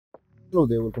Hello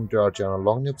there, welcome to our channel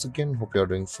Long Nips again. Hope you are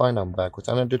doing fine. I'm back with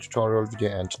another tutorial video,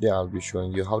 and today I'll be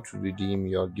showing you how to redeem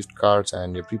your gift cards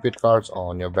and your prepaid cards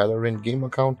on your Valorant game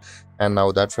account. And now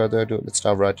without further ado, let's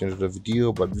dive right into the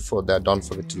video. But before that, don't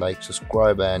forget to like,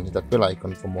 subscribe and hit that bell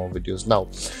icon for more videos. Now,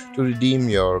 to redeem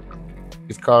your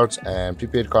gift cards and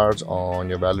prepaid cards on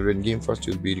your Valorant game, first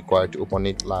you'll be required to open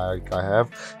it like I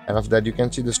have, and after that you can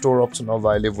see the store option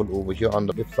available over here on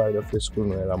the left side of your screen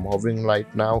where I'm hovering right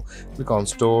now. Click on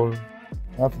store.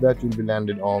 After that you'll be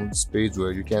landed on this page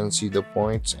where you can see the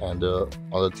points and the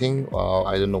other thing.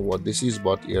 I don't know what this is,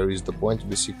 but here is the points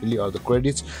basically, are the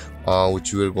credits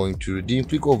which we are going to redeem.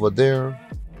 Click over there,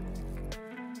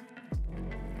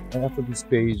 and after this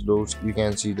page loads, you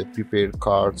can see the prepaid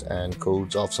cards and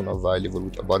codes option available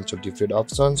with a bunch of different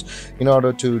options. In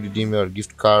order to redeem your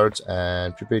gift cards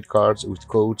and prepaid cards with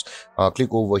codes,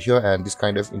 click over here, and this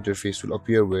kind of interface will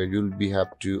appear where you'll be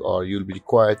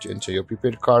required to enter your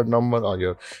prepaid card number or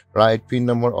your right pin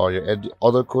number or your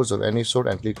other codes of any sort,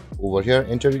 and click over here,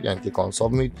 enter it and click on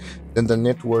submit. Then the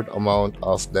net worth amount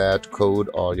of that code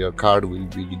or your card will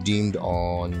be redeemed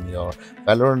on your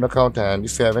Valorant account. And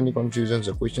if you have any confusions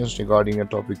or questions regarding a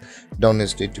topic, don't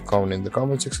hesitate to comment in the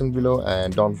comment section below,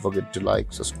 and don't forget to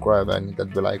like, subscribe and hit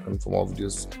that bell icon for more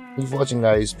videos. Thank you for watching,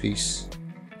 guys. Peace.